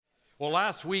Well,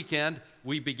 last weekend,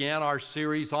 we began our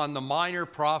series on the minor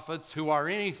prophets who are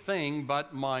anything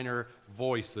but minor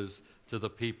voices to the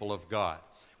people of God.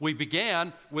 We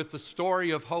began with the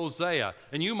story of Hosea,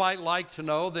 and you might like to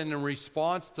know that in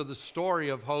response to the story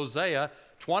of Hosea,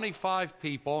 25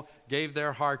 people gave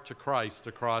their heart to Christ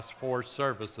across 4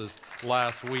 services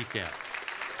last weekend.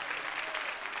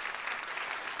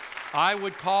 I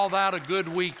would call that a good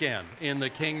weekend in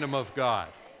the kingdom of God.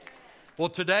 Well,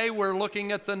 today we're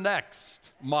looking at the next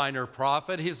minor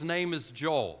prophet. His name is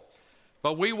Joel.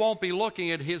 But we won't be looking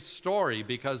at his story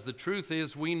because the truth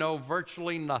is we know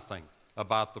virtually nothing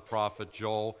about the prophet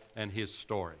Joel and his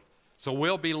story. So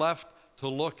we'll be left to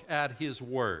look at his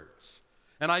words.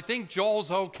 And I think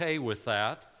Joel's okay with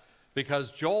that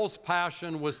because Joel's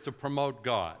passion was to promote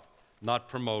God, not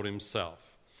promote himself.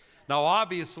 Now,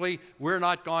 obviously, we're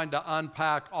not going to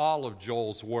unpack all of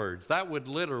Joel's words. That would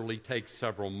literally take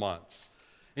several months.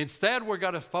 Instead, we're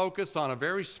going to focus on a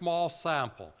very small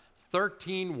sample,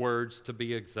 13 words to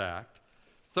be exact,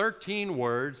 13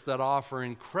 words that offer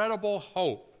incredible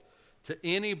hope to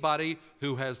anybody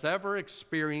who has ever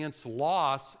experienced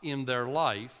loss in their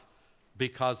life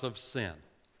because of sin.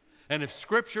 And if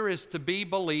Scripture is to be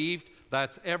believed,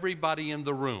 that's everybody in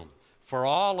the room. For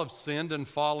all have sinned and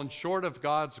fallen short of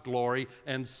God's glory,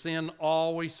 and sin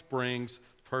always brings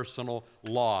personal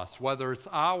loss, whether it's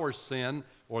our sin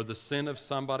or the sin of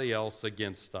somebody else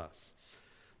against us.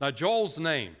 Now, Joel's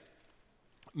name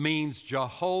means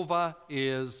Jehovah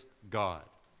is God.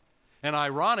 And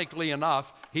ironically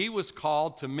enough, he was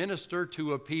called to minister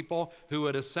to a people who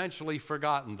had essentially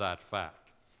forgotten that fact.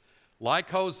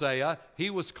 Like Hosea, he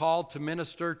was called to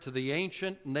minister to the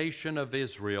ancient nation of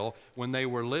Israel when they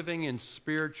were living in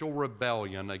spiritual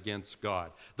rebellion against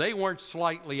God. They weren't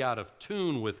slightly out of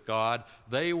tune with God.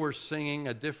 They were singing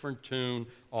a different tune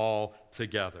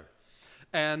altogether.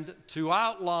 And to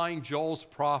outline Joel's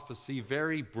prophecy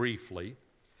very briefly,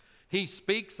 he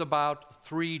speaks about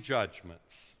 3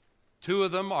 judgments. 2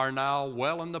 of them are now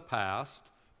well in the past,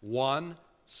 1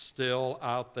 still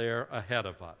out there ahead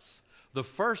of us. The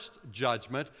first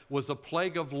judgment was a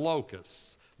plague of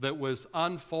locusts that was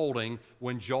unfolding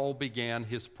when Joel began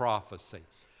his prophecy.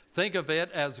 Think of it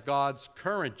as God's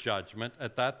current judgment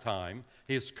at that time,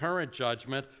 his current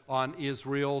judgment on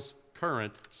Israel's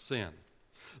current sin.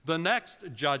 The next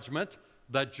judgment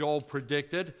that Joel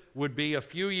predicted would be a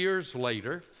few years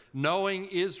later, knowing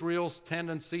Israel's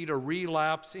tendency to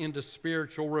relapse into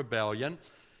spiritual rebellion.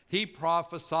 He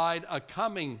prophesied a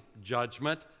coming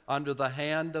judgment under the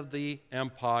hand of the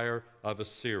empire of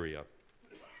Assyria.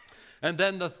 And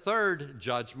then the third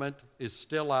judgment is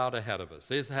still out ahead of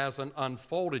us. It hasn't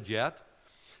unfolded yet.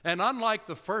 And unlike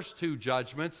the first 2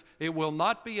 judgments, it will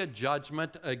not be a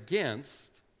judgment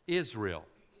against Israel.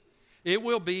 It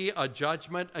will be a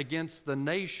judgment against the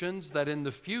nations that in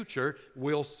the future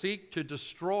will seek to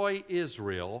destroy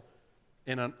Israel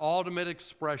in an ultimate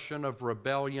expression of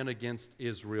rebellion against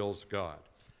Israel's God.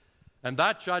 And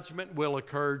that judgment will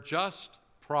occur just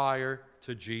prior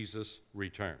to Jesus'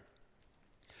 return.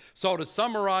 So to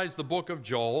summarize the book of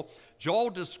Joel,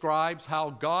 Joel describes how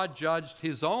God judged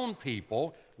his own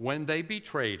people when they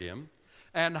betrayed him,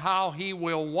 and how he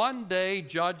will one day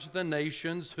judge the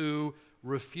nations who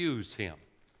refuse him.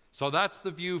 So that's the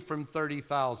view from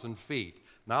 30,000 feet.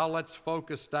 Now let's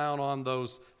focus down on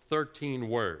those 13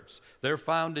 words. They're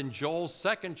found in Joel's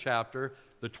 2nd chapter,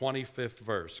 the 25th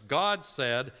verse. God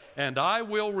said, "And I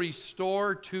will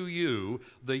restore to you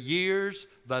the years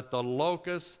that the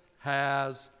locust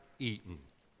has eaten."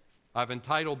 I've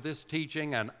entitled this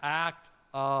teaching, "An Act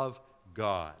of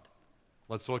God."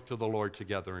 Let's look to the Lord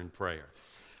together in prayer.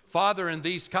 Father, in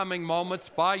these coming moments,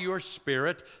 by your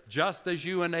Spirit, just as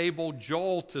you enabled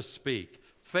Joel to speak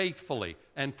faithfully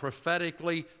and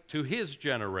prophetically to his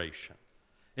generation,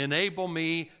 enable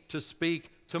me to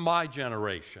speak to my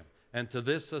generation and to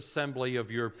this assembly of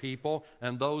your people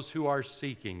and those who are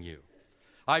seeking you.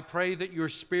 I pray that your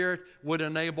Spirit would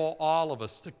enable all of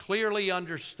us to clearly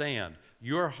understand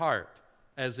your heart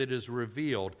as it is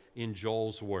revealed in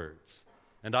Joel's words.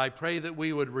 And I pray that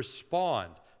we would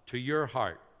respond to your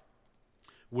heart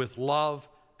with love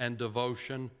and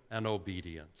devotion and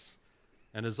obedience.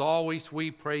 And as always,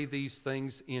 we pray these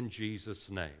things in Jesus'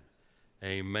 name.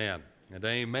 Amen and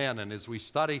amen. And as we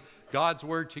study God's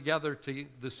word together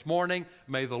this morning,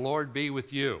 may the Lord be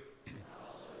with you.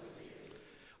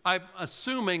 I'm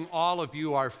assuming all of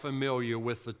you are familiar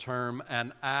with the term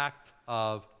 "an act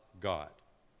of God."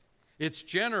 It's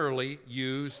generally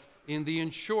used in the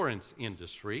insurance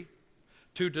industry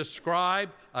to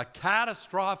describe a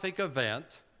catastrophic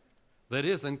event that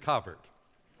isn't covered.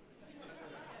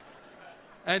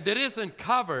 And it isn't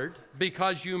covered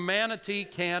because humanity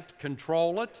can't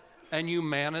control it and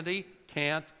humanity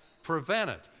can't prevent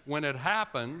it. When it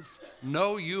happens,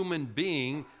 no human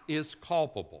being is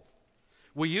culpable.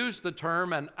 We use the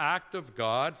term an act of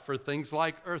God for things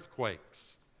like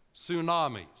earthquakes,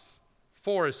 tsunamis,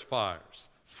 forest fires,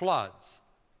 floods,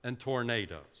 and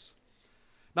tornadoes.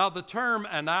 Now, the term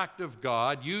an act of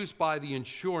God used by the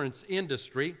insurance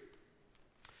industry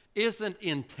isn't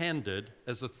intended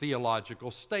as a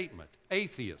theological statement.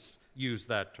 Atheists use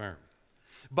that term.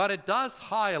 But it does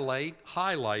highlight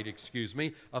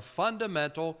a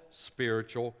fundamental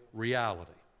spiritual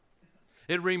reality.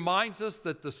 It reminds us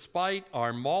that despite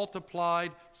our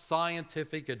multiplied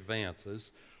scientific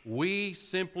advances, we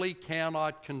simply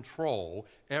cannot control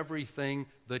everything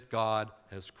that God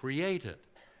has created.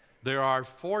 There are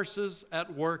forces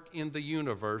at work in the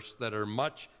universe that are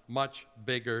much, much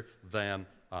bigger than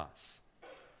us.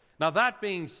 Now, that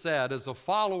being said, as a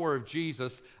follower of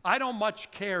Jesus, I don't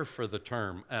much care for the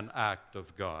term an act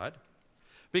of God,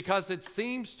 because it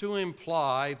seems to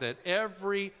imply that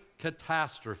every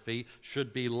catastrophe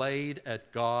should be laid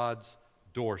at God's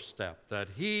doorstep, that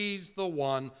He's the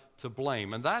one to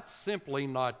blame. And that's simply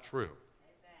not true.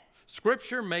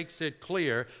 Scripture makes it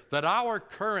clear that our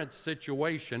current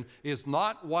situation is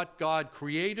not what God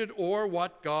created or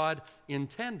what God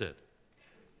intended.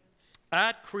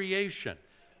 At creation,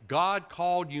 God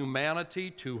called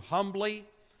humanity to humbly,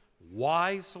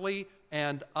 wisely,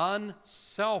 and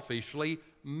unselfishly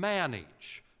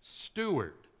manage,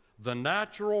 steward the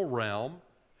natural realm,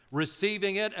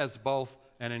 receiving it as both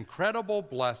an incredible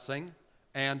blessing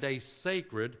and a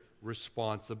sacred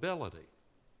responsibility.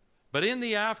 But in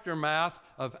the aftermath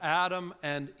of Adam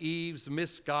and Eve's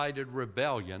misguided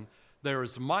rebellion, there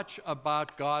is much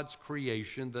about God's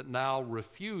creation that now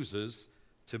refuses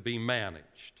to be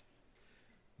managed.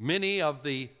 Many of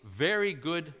the very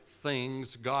good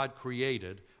things God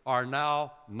created are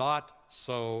now not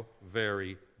so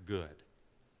very good.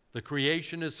 The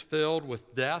creation is filled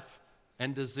with death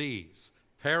and disease,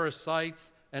 parasites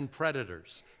and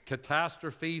predators,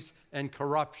 catastrophes and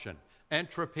corruption,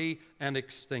 entropy and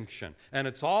extinction. And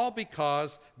it's all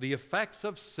because the effects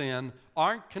of sin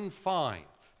aren't confined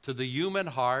to the human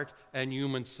heart and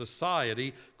human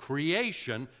society.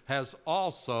 Creation has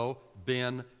also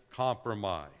been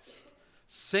compromised.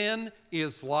 Sin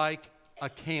is like a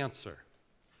cancer.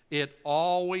 It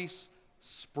always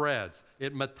spreads.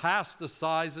 It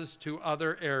metastasizes to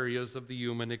other areas of the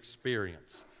human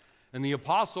experience. And the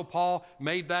Apostle Paul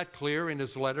made that clear in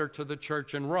his letter to the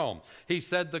church in Rome. He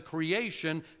said the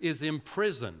creation is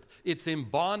imprisoned. It's in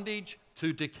bondage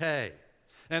to decay.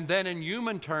 And then in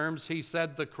human terms, he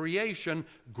said the creation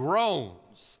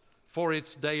groans for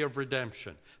its day of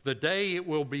redemption, the day it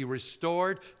will be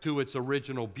restored to its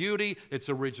original beauty, its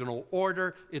original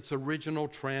order, its original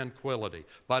tranquility.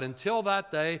 But until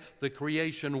that day, the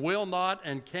creation will not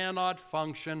and cannot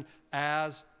function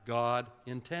as God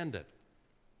intended.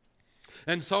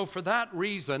 And so for that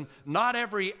reason, not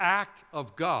every act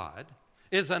of God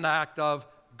is an act of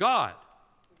God.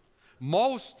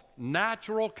 Most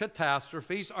natural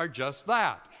catastrophes are just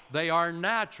that. They are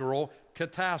natural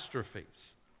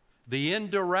catastrophes. The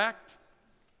indirect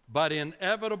but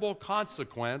inevitable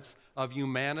consequence of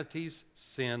humanity's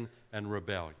sin and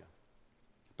rebellion.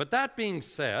 But that being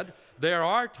said, there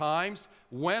are times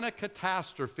when a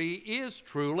catastrophe is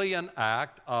truly an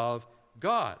act of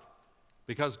God,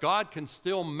 because God can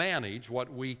still manage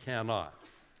what we cannot.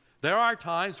 There are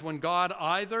times when God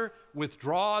either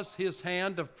withdraws His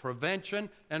hand of prevention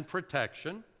and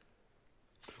protection,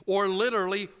 or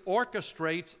literally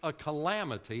orchestrates a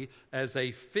calamity as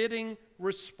a fitting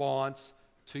response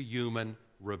to human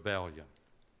rebellion.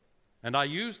 And I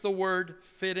use the word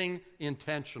fitting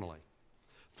intentionally.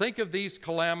 Think of these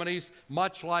calamities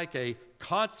much like a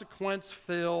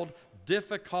consequence-filled,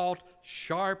 difficult,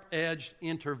 sharp-edged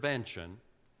intervention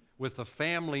with a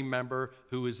family member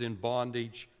who is in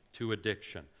bondage to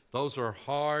addiction. Those are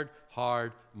hard,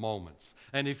 hard moments.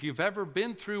 And if you've ever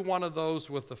been through one of those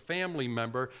with a family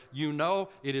member, you know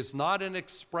it is not an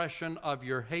expression of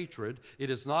your hatred. It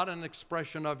is not an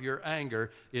expression of your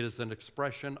anger. It is an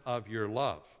expression of your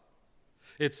love.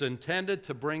 It's intended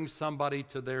to bring somebody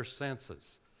to their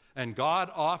senses. And God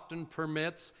often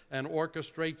permits and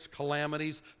orchestrates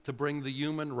calamities to bring the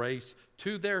human race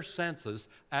to their senses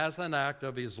as an act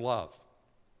of His love.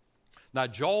 Now,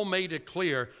 Joel made it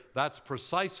clear that's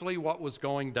precisely what was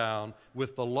going down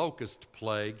with the locust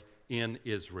plague in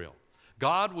Israel.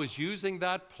 God was using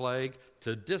that plague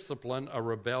to discipline a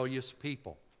rebellious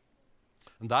people.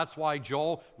 And that's why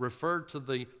Joel referred to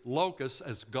the locusts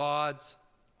as God's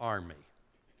army.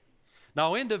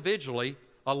 Now, individually,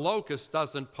 a locust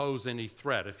doesn't pose any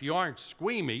threat. If you aren't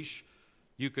squeamish,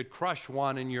 you could crush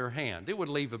one in your hand. It would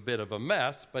leave a bit of a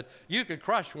mess, but you could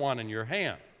crush one in your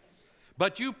hand.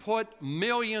 But you put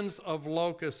millions of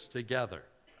locusts together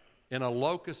in a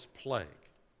locust plague,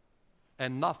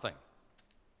 and nothing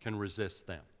can resist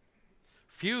them.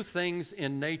 Few things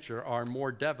in nature are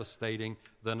more devastating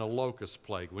than a locust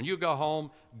plague. When you go home,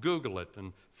 Google it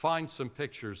and find some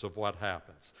pictures of what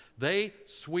happens. They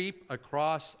sweep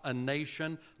across a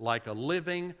nation like a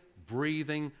living,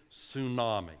 breathing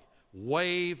tsunami.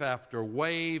 Wave after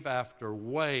wave after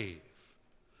wave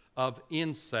of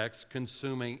insects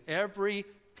consuming every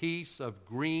piece of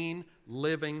green,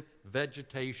 living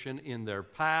vegetation in their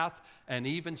path and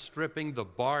even stripping the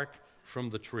bark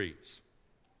from the trees.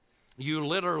 You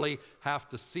literally have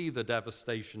to see the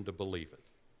devastation to believe it.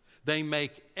 They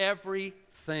make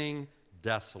everything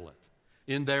desolate.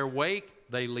 In their wake,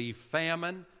 they leave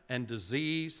famine and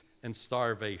disease and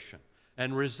starvation.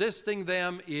 And resisting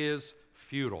them is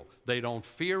futile. They don't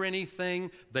fear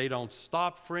anything, they don't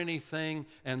stop for anything,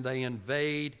 and they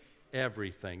invade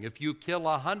everything. If you kill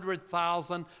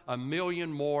 100,000,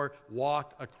 1,000,000 more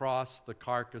walk across the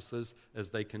carcasses as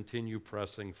they continue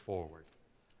pressing forward.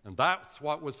 And that's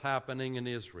what was happening in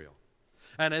Israel.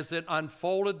 And as it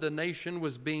unfolded, the nation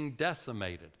was being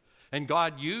decimated. And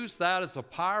God used that as a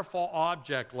powerful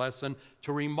object lesson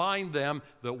to remind them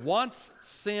that once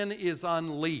sin is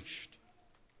unleashed,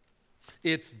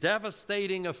 its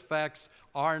devastating effects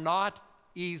are not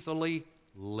easily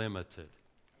limited.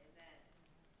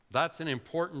 That's an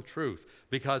important truth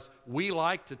because we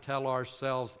like to tell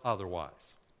ourselves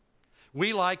otherwise.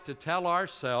 We like to tell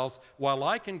ourselves, well,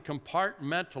 I can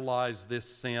compartmentalize this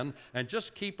sin and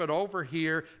just keep it over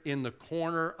here in the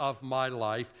corner of my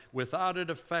life without it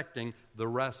affecting the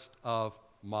rest of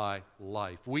my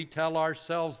life. We tell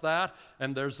ourselves that,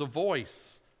 and there's a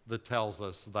voice that tells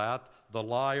us that, the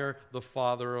liar, the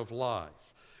father of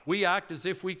lies. We act as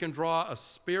if we can draw a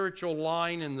spiritual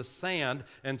line in the sand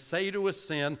and say to a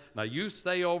sin, now you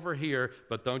stay over here,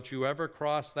 but don't you ever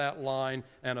cross that line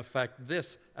and affect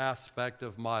this aspect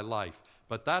of my life.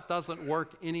 But that doesn't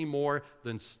work any more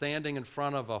than standing in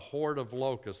front of a horde of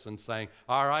locusts and saying,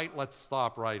 all right, let's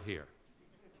stop right here.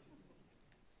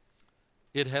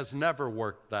 It has never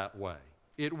worked that way.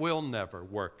 It will never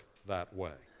work that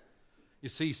way. You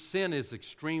see, sin is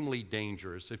extremely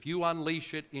dangerous. If you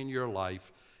unleash it in your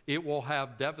life, it will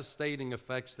have devastating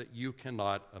effects that you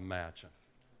cannot imagine.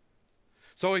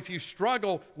 So if you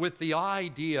struggle with the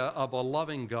idea of a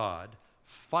loving God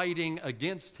fighting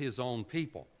against his own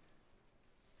people,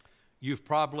 you've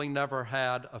probably never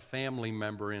had a family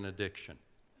member in addiction.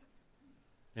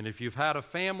 And if you've had a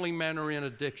family member in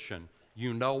addiction,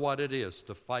 you know what it is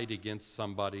to fight against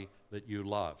somebody that you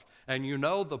love. And you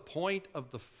know the point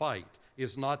of the fight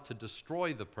is not to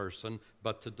destroy the person,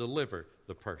 but to deliver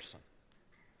the person.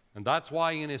 And that's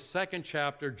why in his second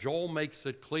chapter, Joel makes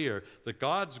it clear that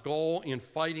God's goal in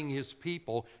fighting his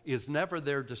people is never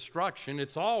their destruction,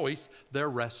 it's always their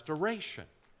restoration.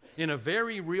 In a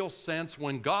very real sense,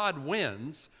 when God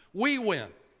wins, we win.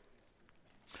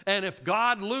 And if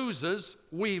God loses,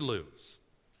 we lose.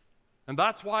 And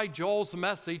that's why Joel's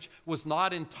message was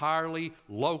not entirely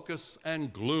locusts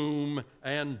and gloom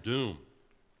and doom.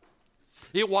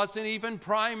 It wasn't even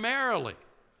primarily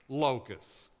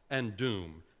locusts and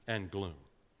doom and gloom.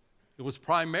 It was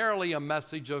primarily a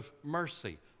message of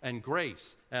mercy and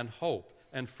grace and hope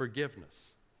and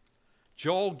forgiveness.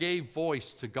 Joel gave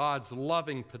voice to God's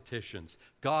loving petitions,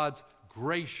 God's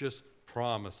gracious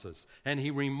promises, and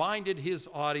he reminded his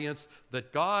audience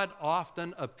that God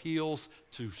often appeals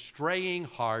to straying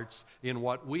hearts in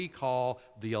what we call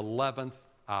the 11th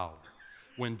hour,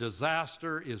 when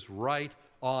disaster is right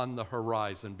on the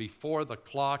horizon, before the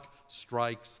clock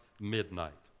strikes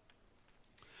midnight.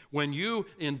 When you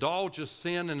indulge a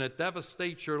sin and it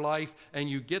devastates your life and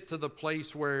you get to the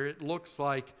place where it looks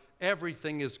like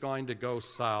everything is going to go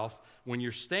south, when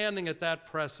you're standing at that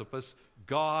precipice,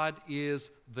 God is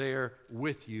there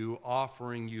with you,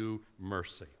 offering you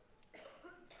mercy.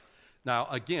 Now,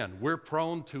 again, we're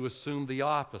prone to assume the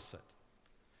opposite.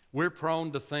 We're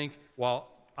prone to think, well,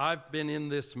 I've been in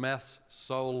this mess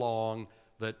so long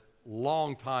that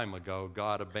long time ago,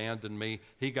 God abandoned me.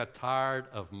 He got tired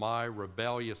of my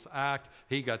rebellious act.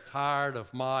 He got tired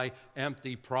of my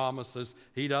empty promises.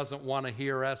 He doesn't want to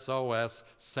hear SOS,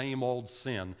 same old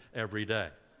sin, every day.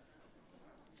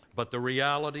 But the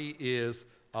reality is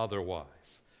otherwise.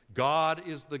 God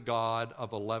is the God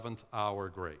of 11th hour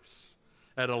grace.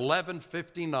 At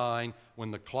 11:59,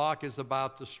 when the clock is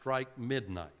about to strike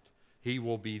midnight, he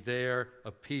will be there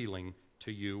appealing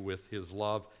to you with his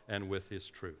love and with his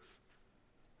truth.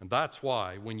 And that's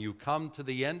why when you come to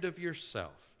the end of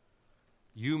yourself,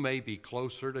 you may be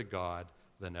closer to God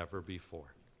than ever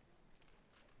before.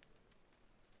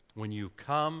 When you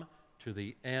come to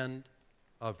the end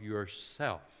of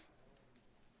yourself,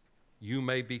 you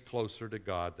may be closer to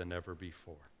God than ever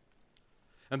before.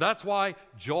 And that's why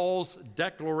Joel's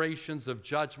declarations of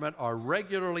judgment are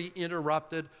regularly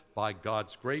interrupted by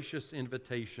God's gracious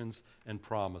invitations and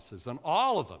promises. And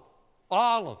all of them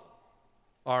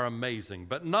are amazing,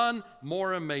 but none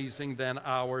more amazing than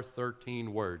our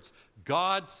 13 words.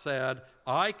 God said,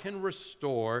 I can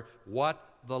restore what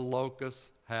the locust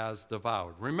has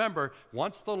devoured. Remember,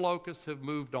 once the locusts have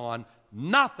moved on,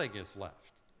 nothing is left.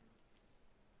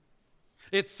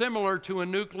 It's similar to a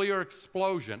nuclear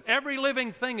explosion. Every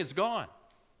living thing is gone.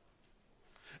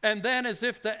 And then, as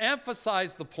if to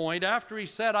emphasize the point, after he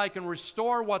said, I can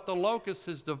restore what the locust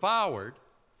has devoured,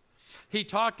 he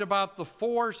talked about the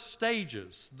 4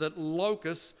 stages that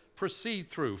locusts proceed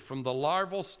through, from the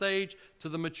larval stage to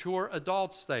the mature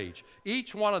adult stage.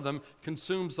 Each one of them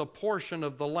consumes a portion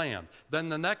of the land. Then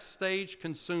the next stage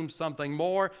consumes something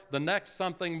more, the next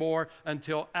something more,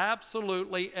 until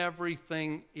absolutely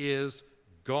everything is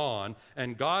gone.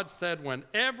 And God said, when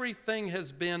everything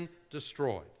has been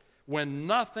destroyed, when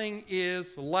nothing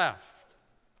is left,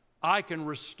 I can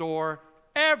restore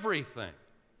everything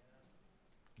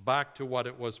back to what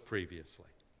it was previously.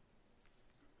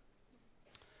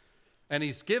 And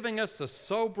he's giving us a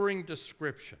sobering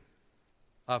description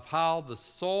of how the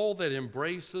soul that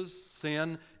embraces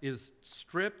sin is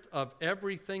stripped of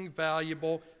everything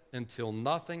valuable until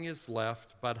nothing is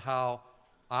left, but how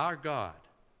our God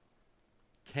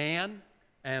can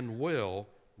and will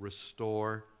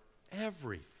restore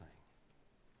everything.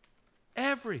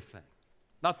 Everything.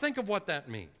 Now think of what that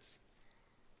means.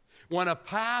 When a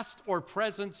past or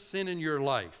present sin in your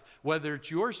life, whether it's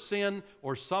your sin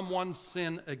or someone's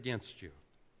sin against you,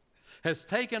 has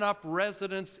taken up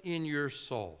residence in your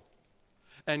soul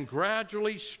and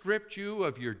gradually stripped you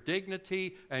of your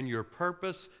dignity and your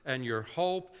purpose and your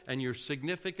hope and your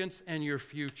significance and your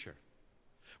future.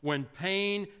 When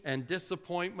pain and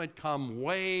disappointment come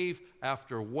wave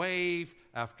after wave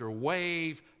after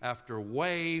wave after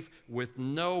wave with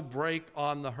no break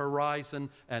on the horizon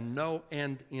and no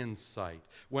end in sight.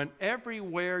 When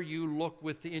everywhere you look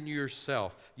within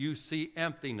yourself, you see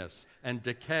emptiness and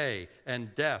decay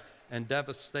and death and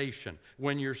devastation.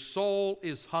 When your soul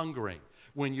is hungering,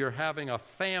 when you're having a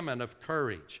famine of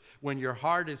courage, when your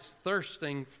heart is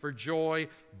thirsting for joy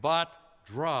but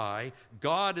dry,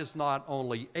 God is not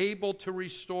only able to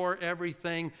restore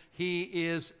everything, He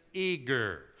is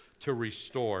eager to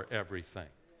restore everything.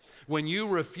 When you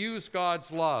refuse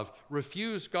God's love,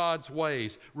 refuse God's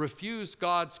ways, refuse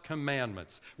God's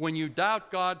commandments, when you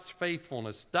doubt God's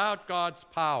faithfulness, doubt God's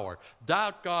power,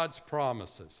 doubt God's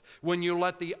promises, when you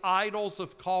let the idols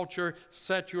of culture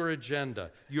set your agenda,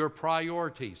 your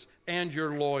priorities, and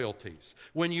your loyalties,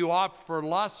 when you opt for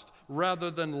lust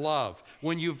rather than love,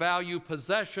 when you value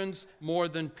possessions more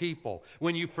than people,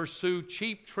 when you pursue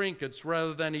cheap trinkets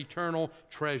rather than eternal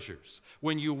treasures,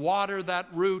 when you water that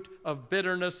root of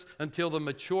bitterness until the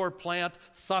mature plant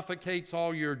suffocates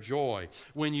all your joy,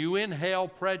 when you inhale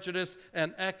prejudice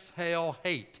and exhale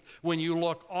hate, when you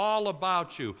look all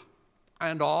about you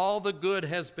and all the good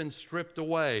has been stripped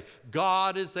away,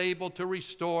 God is able to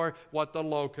restore what the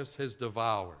locust has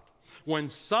devoured.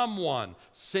 When someone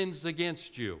sins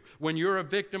against you, when you're a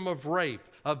victim of rape,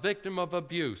 a victim of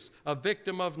abuse, a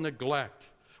victim of neglect,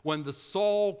 when the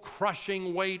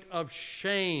soul-crushing weight of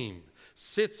shame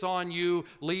sits on you,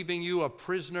 leaving you a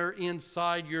prisoner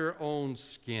inside your own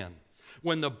skin,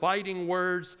 when the biting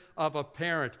words of a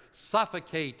parent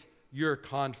suffocate your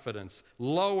confidence,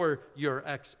 lower your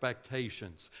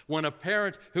expectations. When a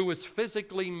parent who was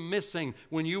physically missing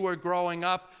when you were growing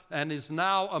up and is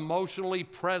now emotionally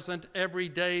present every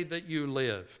day that you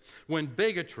live. When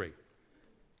bigotry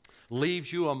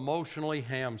leaves you emotionally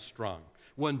hamstrung.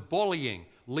 When bullying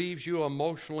leaves you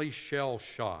emotionally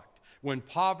shell-shocked. When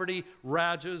poverty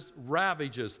ravages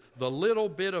the little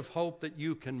bit of hope that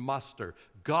you can muster,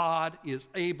 God is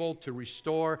able to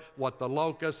restore what the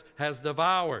locust has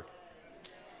devoured.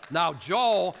 Now,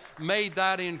 Joel made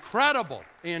that incredible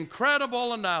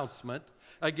announcement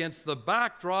against the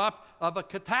backdrop of a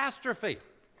catastrophe.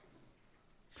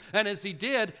 And as he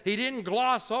did, he didn't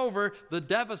gloss over the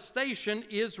devastation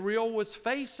Israel was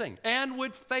facing and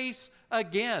would face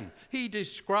again. He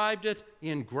described it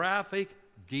in graphic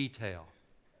detail.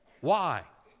 Why?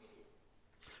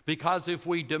 Because if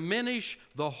we diminish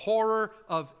the horror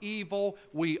of evil,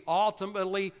 we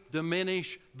ultimately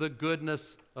diminish the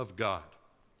goodness of God.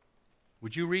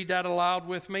 Would you read that aloud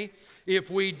with me? If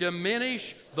we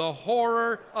diminish the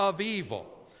horror of evil,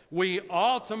 we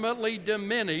ultimately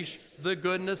diminish the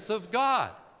goodness of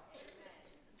God.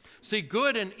 See,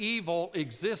 good and evil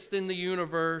exist in the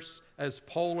universe as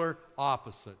polar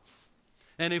opposites.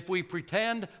 And if we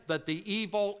pretend that the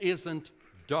evil isn't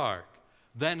dark,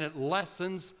 then it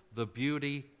lessens the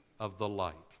beauty of the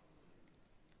light.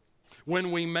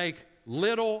 When we make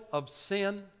little of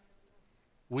sin,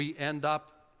 we end up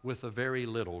with a very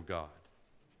little God.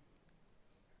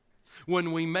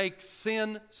 When we make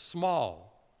sin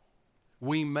small,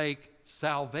 we make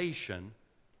salvation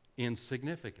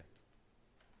insignificant.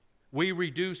 We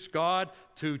reduce God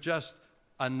to just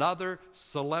another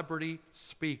celebrity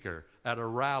speaker at a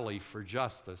rally for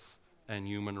justice and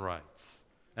human rights.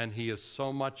 And he is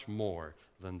so much more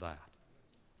than that.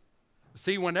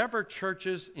 See, whenever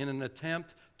churches, in an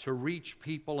attempt to reach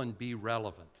people and be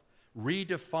relevant,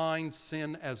 redefine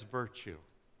sin as virtue,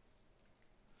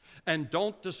 and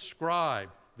don't describe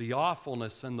the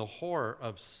awfulness and the horror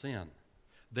of sin,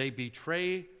 they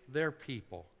betray their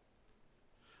people.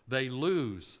 They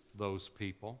lose those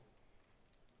people,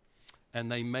 and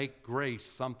they make grace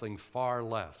something far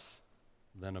less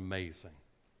than amazing.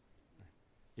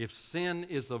 If sin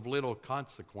is of little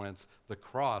consequence, the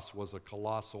cross was a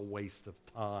colossal waste of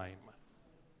time.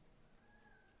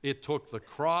 It took the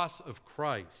cross of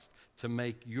Christ to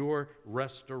make your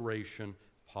restoration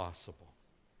possible.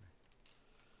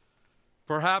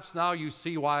 Perhaps now you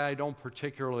see why I don't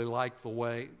particularly like the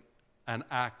way an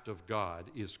act of God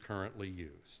is currently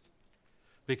used.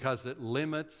 Because it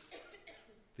limits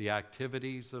the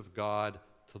activities of God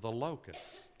to the locus.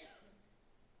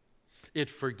 It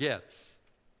forgets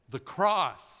the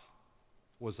cross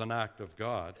was an act of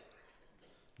God.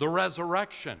 The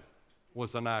resurrection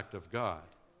was an act of God.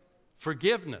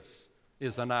 Forgiveness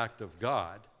is an act of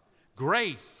God.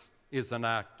 Grace is an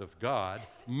act of God.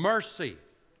 Mercy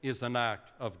is an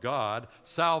act of God.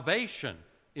 Salvation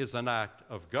is an act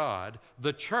of God.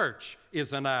 The church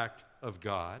is an act of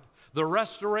God. The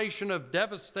restoration of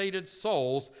devastated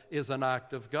souls is an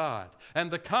act of God.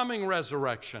 And the coming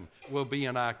resurrection will be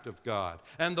an act of God.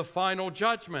 And the final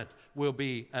judgment will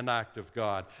be an act of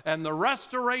God. And the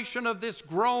restoration of this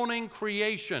groaning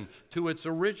creation to its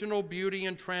original beauty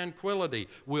and tranquility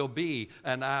will be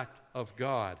an act of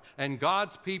God. And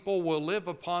God's people will live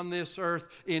upon this earth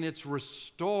in its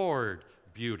restored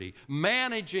beauty,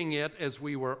 managing it as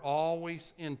we were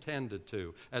always intended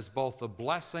to, as both a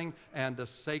blessing and a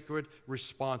sacred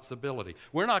responsibility.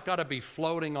 We're not going to be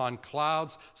floating on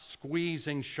clouds,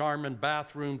 squeezing Charmin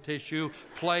bathroom tissue,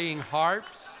 playing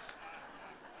harps.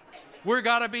 We're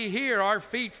got to be here, our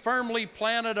feet firmly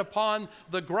planted upon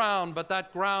the ground, but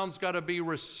that ground's got to be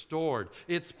restored.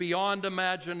 It's beyond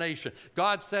imagination.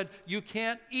 God said, you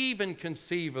can't even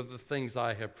conceive of the things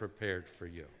I have prepared for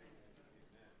you.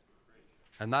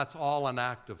 And that's all an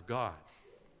act of God.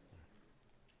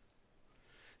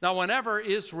 Now, whenever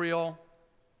Israel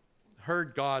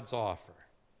heard God's offer,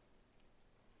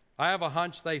 I have a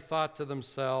hunch they thought to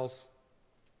themselves,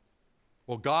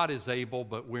 well, God is able,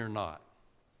 but we're not.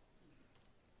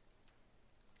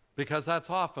 Because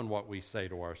that's often what we say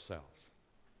to ourselves.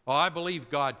 Well, I believe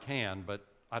God can, but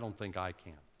I don't think I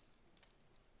can.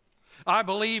 I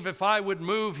believe if I would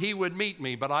move, He would meet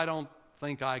me, but I don't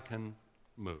think I can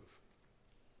move.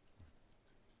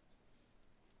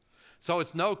 So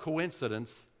it's no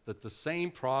coincidence that the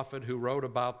same prophet who wrote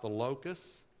about the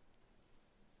locusts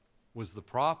was the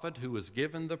prophet who was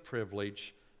given the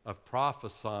privilege of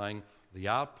prophesying the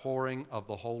outpouring of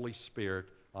the Holy Spirit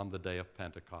on the day of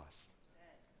Pentecost.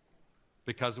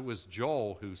 Because it was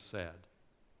Joel who said,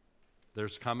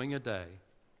 there's coming a day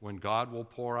when God will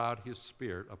pour out His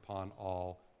Spirit upon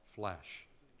all flesh.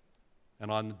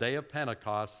 And on the day of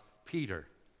Pentecost, Peter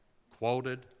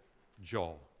quoted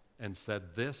Joel and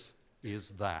said, this is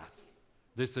that.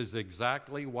 This is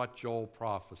exactly what Joel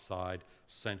prophesied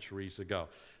centuries ago.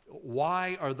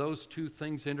 Why are those two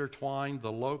things intertwined,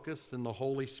 the locusts and the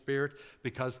Holy Spirit?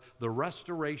 Because the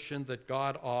restoration that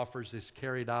God offers is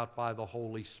carried out by the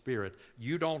Holy Spirit.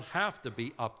 You don't have to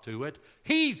be up to it.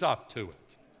 He's up to it.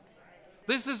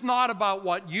 This is not about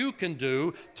what you can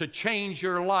do to change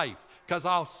your life, because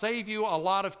I'll save you a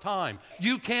lot of time.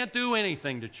 You can't do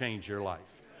anything to change your life.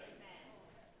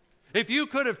 If you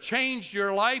could have changed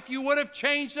your life, you would have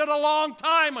changed it a long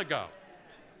time ago.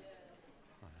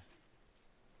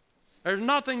 There's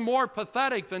nothing more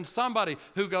pathetic than somebody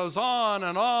who goes on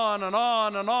and on and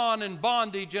on and on in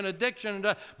bondage and addiction,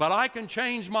 but I can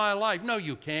change my life. No,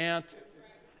 you can't.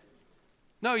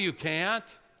 No, you can't.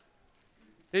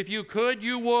 If you could,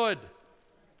 you would.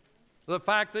 The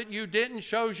fact that you didn't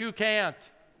shows you can't.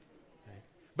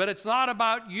 But it's not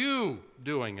about you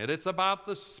doing it. It's about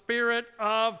the Spirit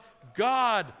of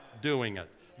God doing it.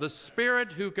 The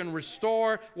Spirit who can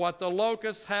restore what the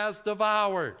locust has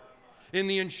devoured. In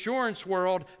the insurance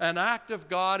world, an act of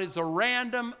God is a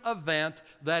random event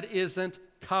that isn't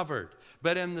covered.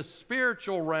 But in the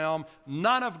spiritual realm,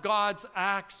 none of God's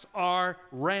acts are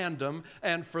random.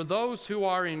 And for those who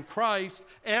are in Christ,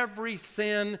 every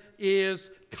sin is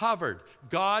covered.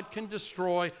 God can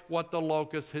destroy what the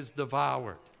locust has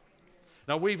devoured.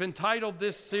 Now, we've entitled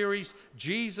this series,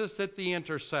 Jesus at the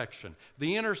intersection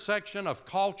of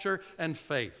culture and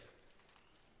faith.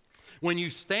 When you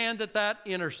stand at that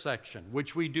intersection,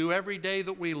 which we do every day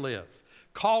that we live,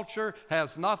 culture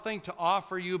has nothing to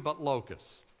offer you but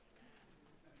locusts.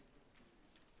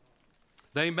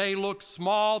 They may look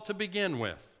small to begin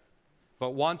with,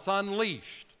 but once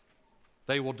unleashed,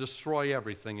 they will destroy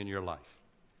everything in your life.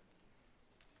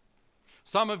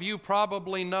 Some of you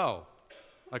probably know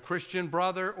a Christian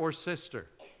brother or sister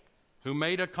who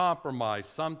made a compromise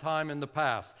sometime in the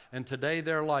past, and today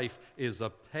their life is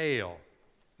a pale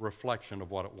reflection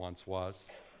of what it once was,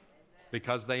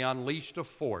 because they unleashed a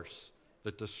force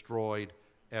that destroyed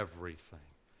everything.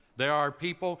 There are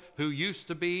people who used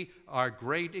to be our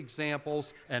great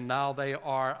examples, and now they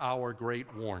are our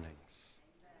great warnings.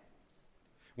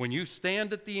 When you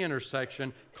stand at the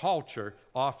intersection, culture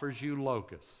offers you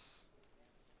locusts.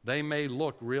 They may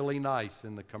look really nice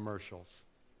in the commercials,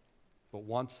 but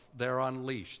once they're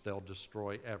unleashed, they'll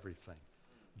destroy everything.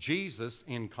 Jesus,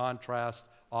 in contrast,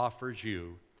 offers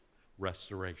you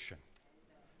restoration.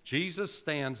 Jesus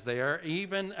stands there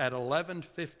even at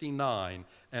 11:59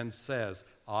 and says,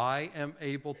 I am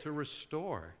able to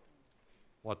restore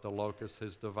what the locust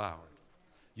has devoured.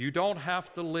 You don't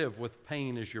have to live with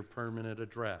pain as your permanent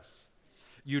address.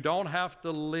 You don't have to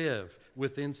live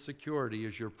with insecurity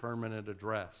as your permanent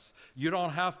address. You don't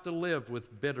have to live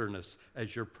with bitterness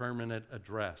as your permanent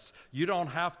address. You don't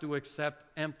have to accept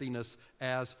emptiness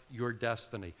as your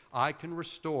destiny. I can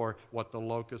restore what the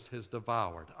locust has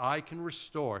devoured. I can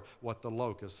restore what the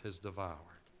locust has devoured.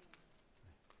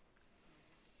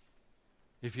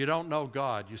 If you don't know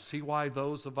God, you see why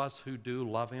those of us who do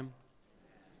love Him?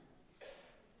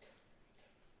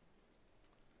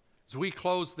 As we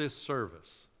close this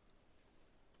service,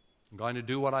 I'm going to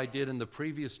do what I did in the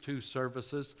previous two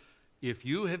services. If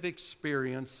you have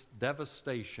experienced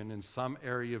devastation in some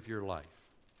area of your life,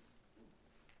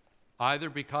 either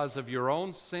because of your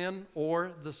own sin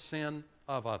or the sin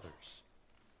of others,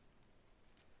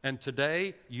 and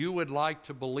today you would like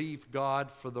to believe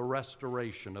God for the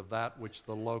restoration of that which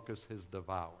the locust has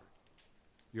devoured,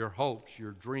 your hopes,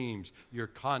 your dreams, your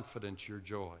confidence, your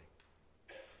joy,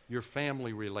 your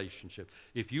family relationship.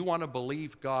 If you want to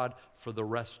believe God for the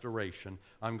restoration,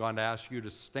 I'm going to ask you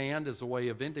to stand as a way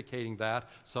of indicating that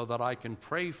so that I can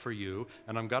pray for you.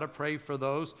 And I'm going to pray for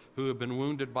those who have been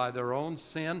wounded by their own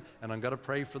sin, and I'm going to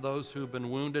pray for those who have been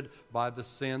wounded by the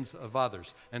sins of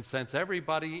others. And since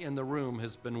everybody in the room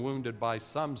has been wounded by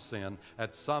some sin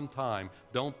at some time,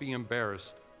 don't be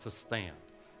embarrassed to stand.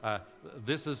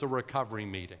 This is a recovery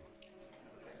meeting.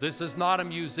 This is not a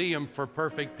museum for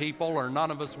perfect people, or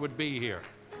none of us would be here.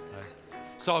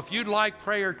 So if you'd like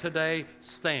prayer today,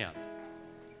 stand.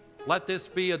 Let this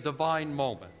be a divine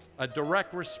moment, a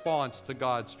direct response to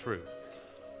God's truth.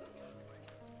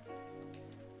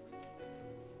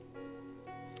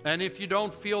 And if you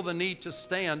don't feel the need to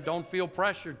stand, don't feel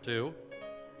pressured to.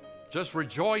 Just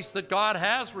rejoice that God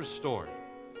has restored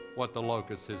what the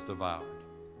locust has devoured.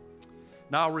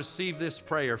 Now receive this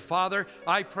prayer. Father,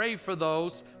 I pray for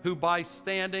those who by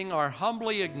standing are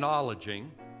humbly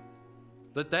acknowledging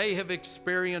that they have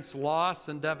experienced loss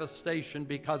and devastation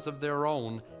because of their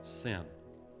own sin.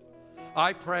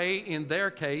 I pray in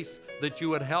their case that you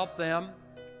would help them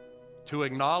to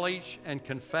acknowledge and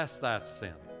confess that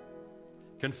sin.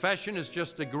 Confession is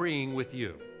just agreeing with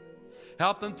you.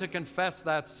 Help them to confess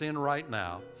that sin right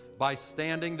now. By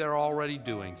standing, they're already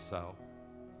doing so.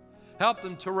 Help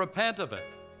them to repent of it,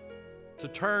 to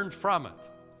turn from it,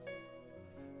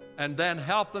 and then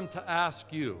help them to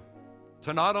ask you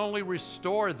to not only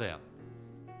restore them,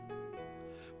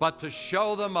 but to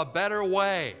show them a better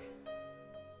way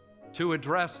to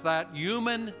address that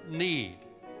human need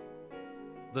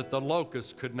that the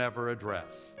locust could never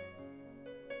address.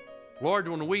 Lord,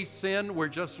 when we sin, we're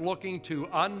just looking to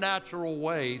unnatural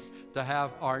ways to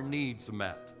have our needs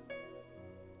met.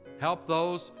 Help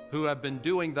those who have been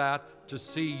doing that to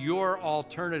see your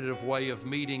alternative way of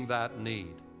meeting that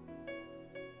need.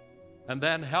 And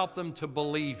then help them to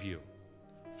believe you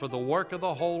for the work of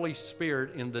the Holy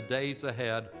Spirit in the days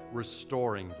ahead,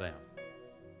 restoring them.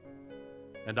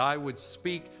 and I would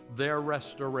speak their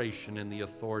restoration in the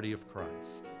authority of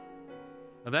Christ.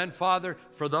 And then, Father,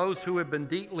 for those who have been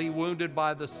deeply wounded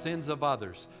by the sins of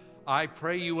others, I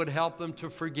pray you would help them to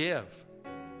forgive,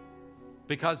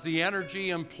 because the energy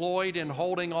employed in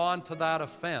holding on to that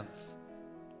offense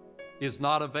is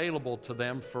not available to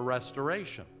them for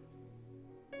restoration.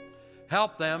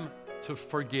 Help them to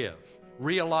forgive,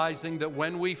 realizing that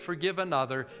when we forgive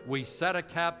another, we set a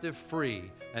captive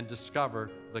free and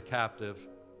discover the captive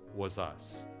was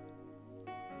us.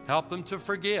 Help them to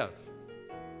forgive,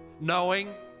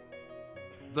 knowing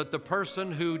that the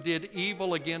person who did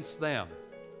evil against them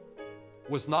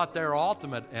was not their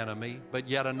ultimate enemy, but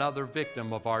yet another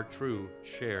victim of our true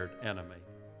shared enemy.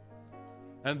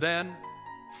 And then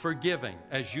forgiving,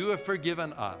 as you have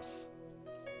forgiven us,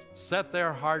 set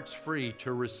their hearts free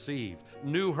to receive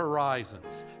new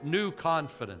horizons, new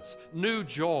confidence, new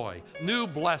joy, new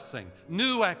blessing,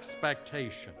 new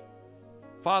expectation.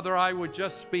 Father, I would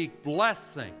just speak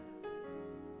blessing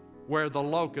where the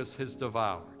locust has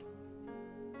devoured.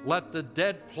 Let the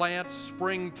dead plant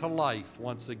spring to life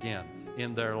once again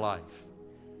in their life.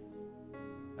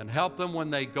 And help them when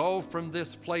they go from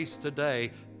this place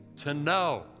today to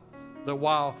know that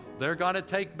while they're going to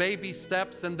take baby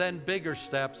steps and then bigger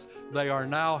steps, they are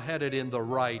now headed in the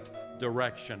right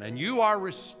direction. And you are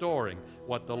restoring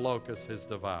what the locust has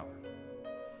devoured.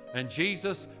 And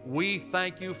Jesus, we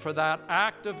thank you for that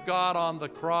act of God on the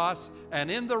cross and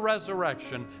in the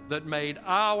resurrection that made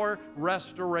our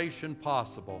restoration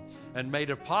possible and made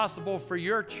it possible for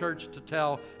your church to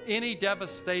tell any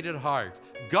devastated heart,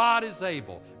 God is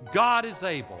able, God is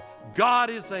able, God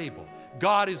is able.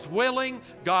 God is willing,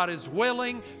 God is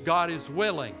willing, God is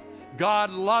willing. God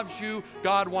loves you.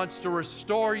 God wants to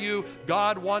restore you.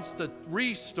 God wants to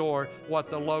restore what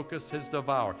the locust has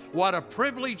devoured. What a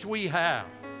privilege we have.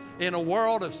 In a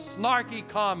world of snarky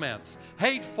comments,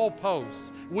 hateful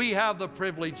posts, we have the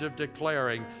privilege of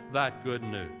declaring that good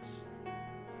news.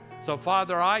 So,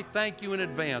 Father, I thank you in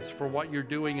advance for what you're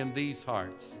doing in these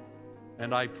hearts,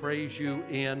 and I praise you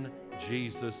in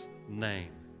Jesus'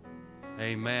 name.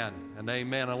 Amen and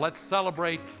amen. And let's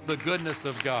celebrate the goodness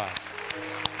of God.